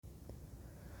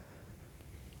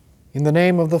In the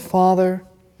name of the Father,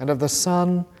 and of the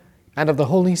Son, and of the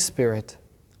Holy Spirit.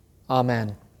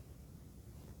 Amen.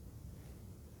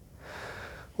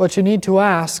 What you need to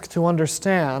ask to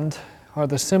understand are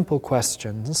the simple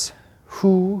questions: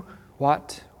 who,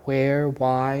 what, where,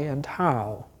 why, and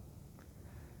how.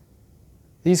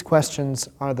 These questions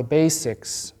are the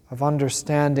basics of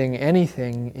understanding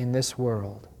anything in this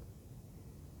world.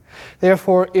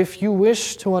 Therefore, if you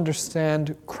wish to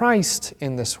understand Christ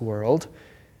in this world,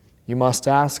 you must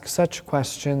ask such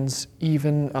questions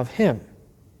even of Him.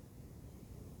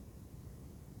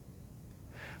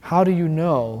 How do you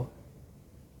know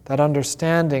that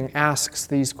understanding asks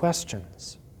these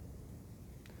questions?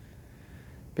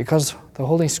 Because the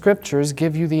Holy Scriptures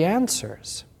give you the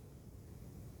answers.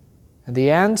 And the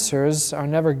answers are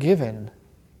never given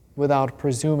without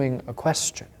presuming a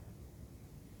question.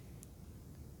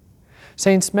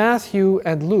 Saints Matthew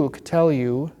and Luke tell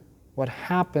you what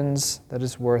happens that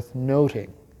is worth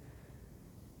noting.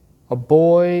 A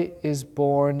boy is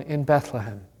born in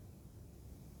Bethlehem.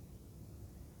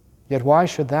 Yet why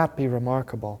should that be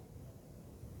remarkable?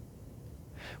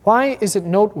 Why is it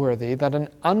noteworthy that an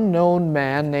unknown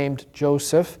man named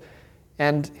Joseph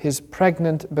and his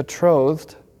pregnant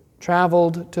betrothed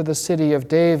traveled to the city of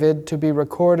David to be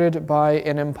recorded by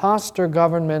an impostor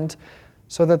government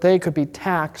so that they could be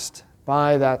taxed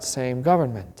by that same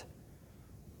government?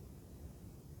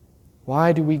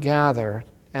 Why do we gather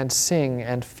and sing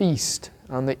and feast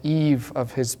on the eve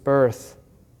of his birth?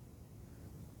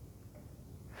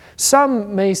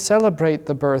 Some may celebrate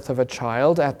the birth of a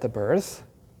child at the birth,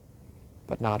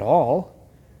 but not all.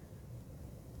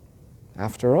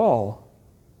 After all,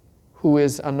 who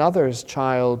is another's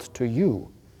child to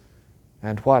you,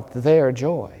 and what their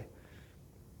joy?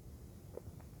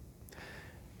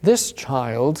 This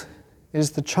child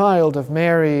is the child of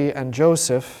Mary and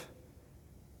Joseph,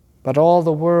 but all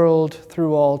the world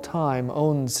through all time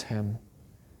owns him.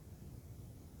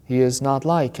 He is not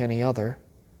like any other.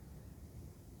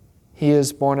 He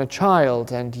is born a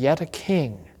child and yet a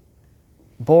king,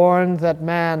 born that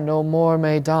man no more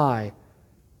may die,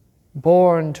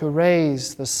 born to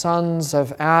raise the sons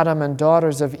of Adam and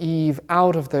daughters of Eve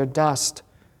out of their dust,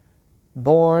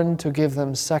 born to give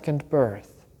them second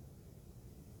birth.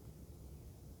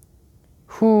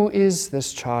 Who is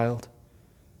this child?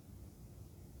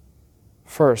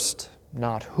 First,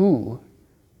 not who,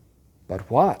 but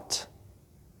what.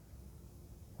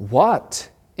 What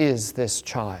is this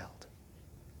child?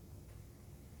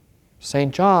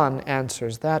 St. John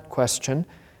answers that question.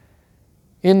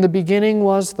 In the beginning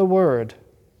was the Word,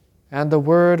 and the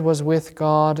Word was with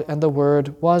God, and the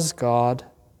Word was God,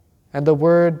 and the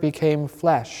Word became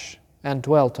flesh and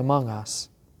dwelt among us.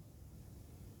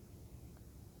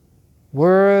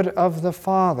 Word of the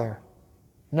Father,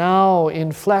 now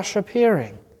in flesh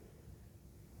appearing.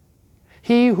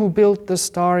 He who built the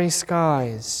starry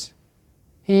skies,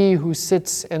 He who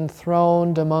sits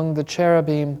enthroned among the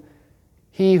cherubim,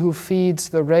 He who feeds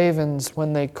the ravens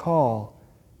when they call,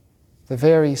 the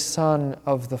very Son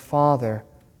of the Father,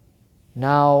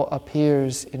 now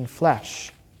appears in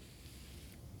flesh.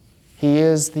 He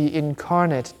is the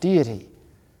incarnate deity.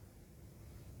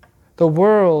 The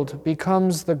world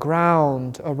becomes the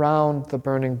ground around the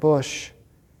burning bush.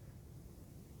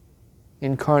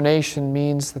 Incarnation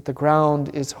means that the ground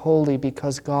is holy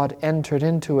because God entered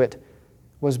into it,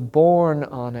 was born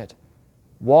on it,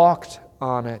 walked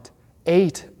on it,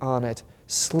 ate on it,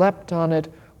 slept on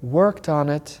it, worked on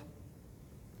it,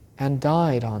 and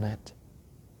died on it.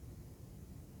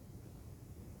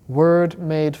 Word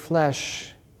made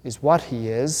flesh is what He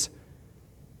is.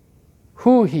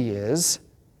 Who He is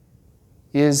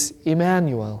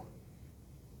Emmanuel,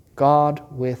 God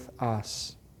with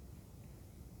us.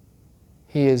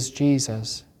 He is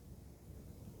Jesus,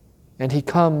 and He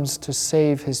comes to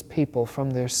save His people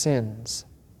from their sins.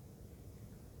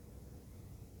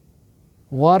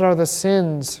 What are the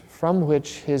sins from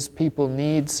which His people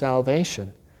need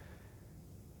salvation?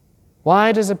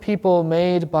 Why does a people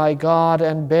made by God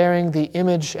and bearing the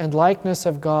image and likeness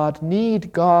of God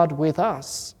need God with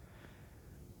us?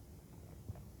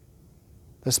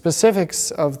 The specifics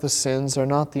of the sins are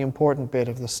not the important bit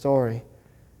of the story.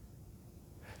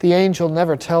 The angel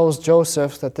never tells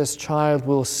Joseph that this child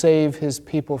will save his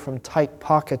people from tight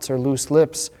pockets or loose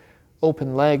lips,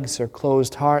 open legs or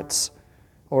closed hearts,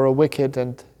 or a wicked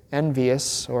and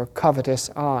envious or covetous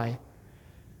eye.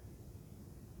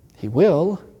 He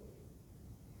will,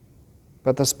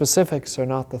 but the specifics are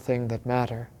not the thing that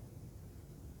matter.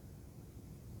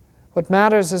 What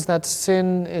matters is that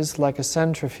sin is like a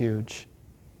centrifuge.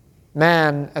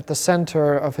 Man, at the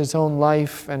center of his own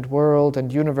life and world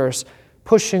and universe,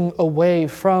 pushing away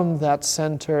from that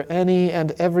center any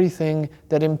and everything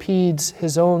that impedes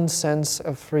his own sense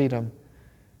of freedom,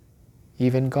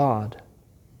 even God.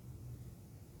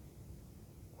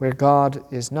 Where God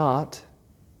is not,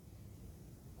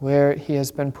 where he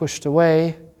has been pushed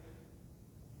away,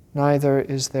 neither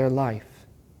is there life.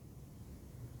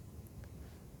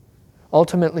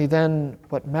 Ultimately, then,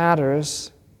 what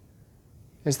matters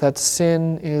is that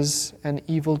sin is an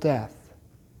evil death.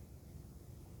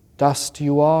 Dust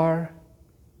you are,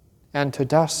 and to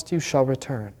dust you shall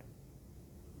return.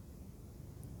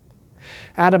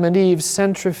 Adam and Eve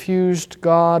centrifuged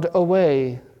God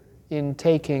away in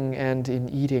taking and in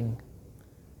eating.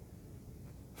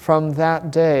 From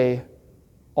that day,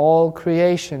 all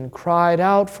creation cried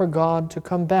out for God to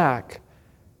come back,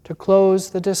 to close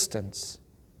the distance,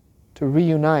 to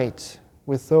reunite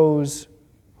with those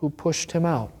who pushed him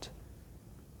out.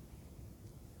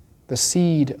 The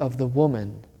seed of the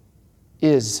woman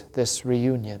is this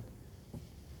reunion.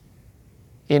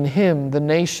 In him the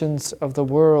nations of the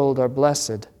world are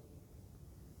blessed.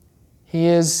 He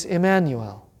is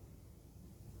Emmanuel.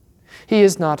 He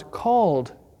is not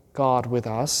called God with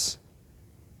us.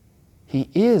 He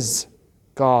is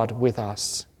God with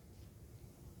us.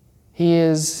 He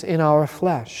is in our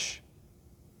flesh.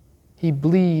 He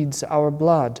bleeds our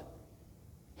blood.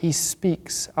 He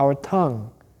speaks our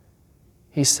tongue.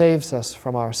 He saves us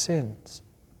from our sins.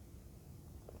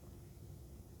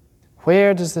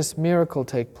 Where does this miracle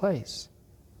take place?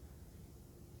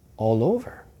 All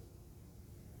over.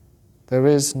 There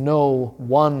is no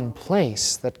one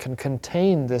place that can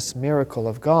contain this miracle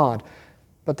of God,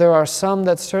 but there are some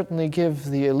that certainly give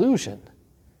the illusion.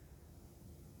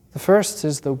 The first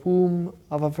is the womb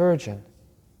of a virgin.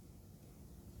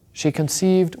 She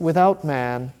conceived without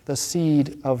man the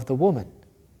seed of the woman,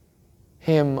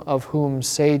 him of whom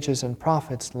sages and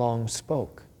prophets long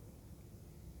spoke.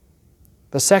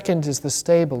 The second is the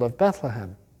stable of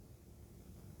Bethlehem.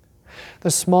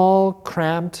 The small,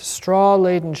 cramped,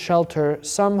 straw-laden shelter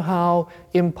somehow,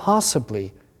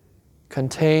 impossibly,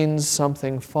 contains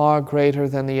something far greater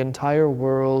than the entire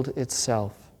world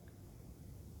itself.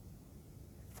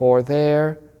 For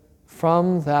there,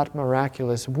 from that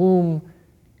miraculous womb,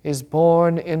 is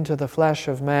born into the flesh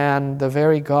of man the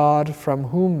very God from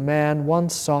whom man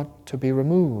once sought to be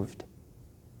removed.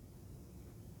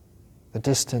 The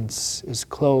distance is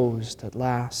closed at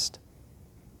last.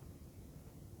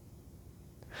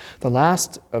 The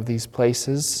last of these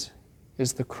places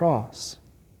is the cross.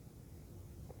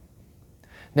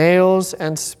 Nails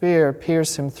and spear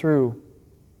pierce him through.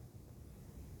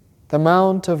 The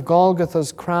Mount of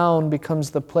Golgotha's crown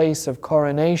becomes the place of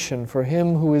coronation for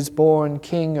him who is born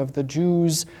King of the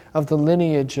Jews, of the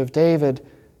lineage of David,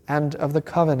 and of the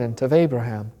covenant of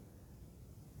Abraham.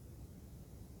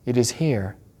 It is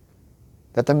here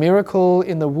that the miracle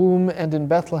in the womb and in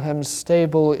Bethlehem's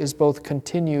stable is both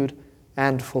continued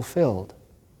and fulfilled.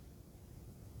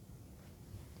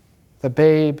 The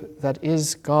babe that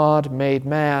is God made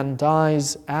man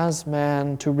dies as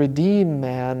man to redeem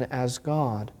man as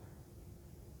God.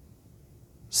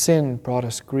 Sin brought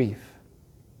us grief,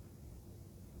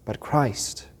 but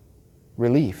Christ,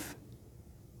 relief.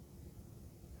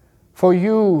 For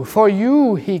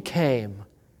you he came,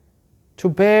 to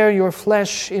bear your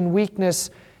flesh in weakness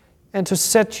and to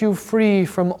set you free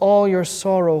from all your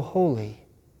sorrow wholly.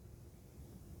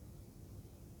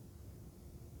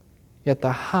 Yet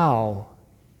the how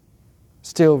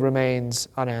still remains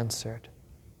unanswered.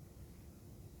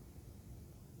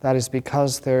 That is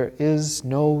because there is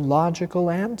no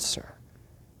logical answer.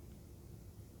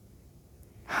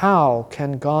 How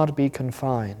can God be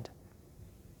confined?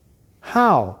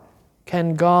 How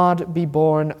can God be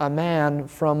born a man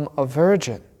from a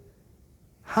virgin?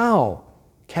 How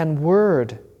can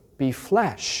Word be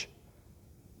flesh?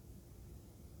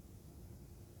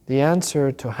 The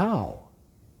answer to how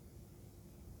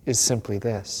is simply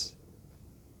this: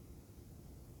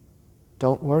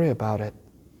 don't worry about it,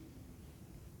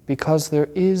 because there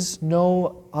is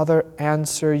no other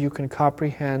answer you can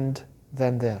comprehend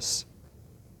than this.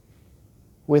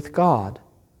 With God,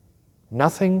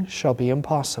 nothing shall be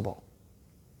impossible.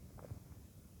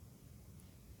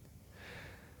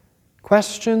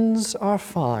 Questions are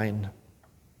fine,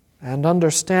 and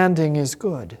understanding is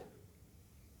good.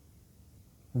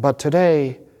 But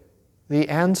today, the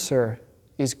answer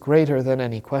is greater than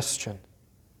any question.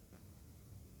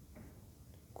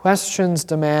 Questions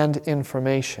demand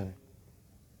information,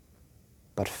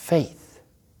 but faith,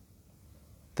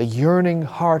 the yearning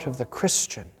heart of the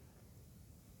Christian,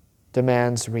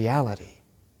 demands reality.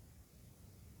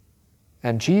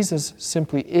 And Jesus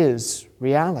simply is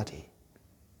reality.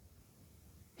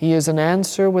 He is an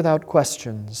answer without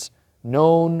questions,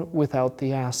 known without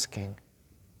the asking.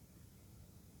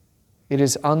 It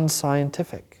is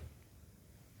unscientific.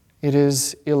 It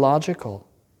is illogical.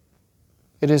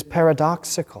 It is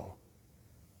paradoxical.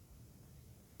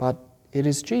 But it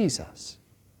is Jesus.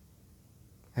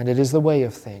 And it is the way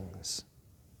of things.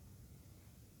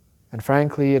 And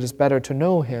frankly, it is better to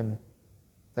know him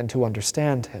than to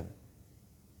understand him.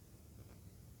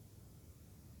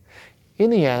 In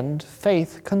the end,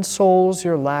 faith consoles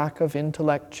your lack of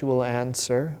intellectual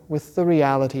answer with the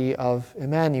reality of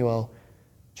Emmanuel,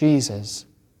 Jesus,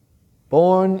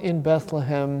 born in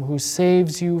Bethlehem, who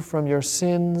saves you from your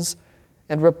sins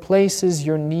and replaces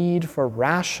your need for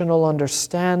rational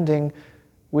understanding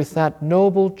with that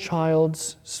noble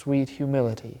child's sweet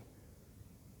humility.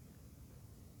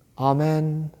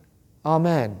 Amen,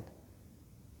 amen.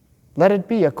 Let it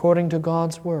be according to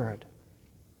God's word.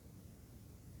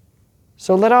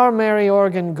 So let our merry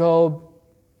organ go,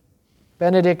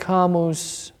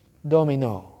 Benedicamus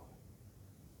Domino.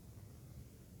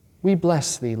 We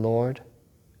bless thee, Lord,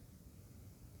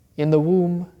 in the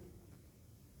womb,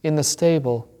 in the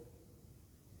stable,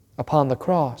 upon the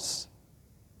cross,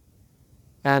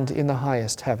 and in the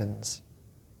highest heavens.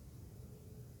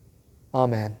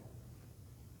 Amen.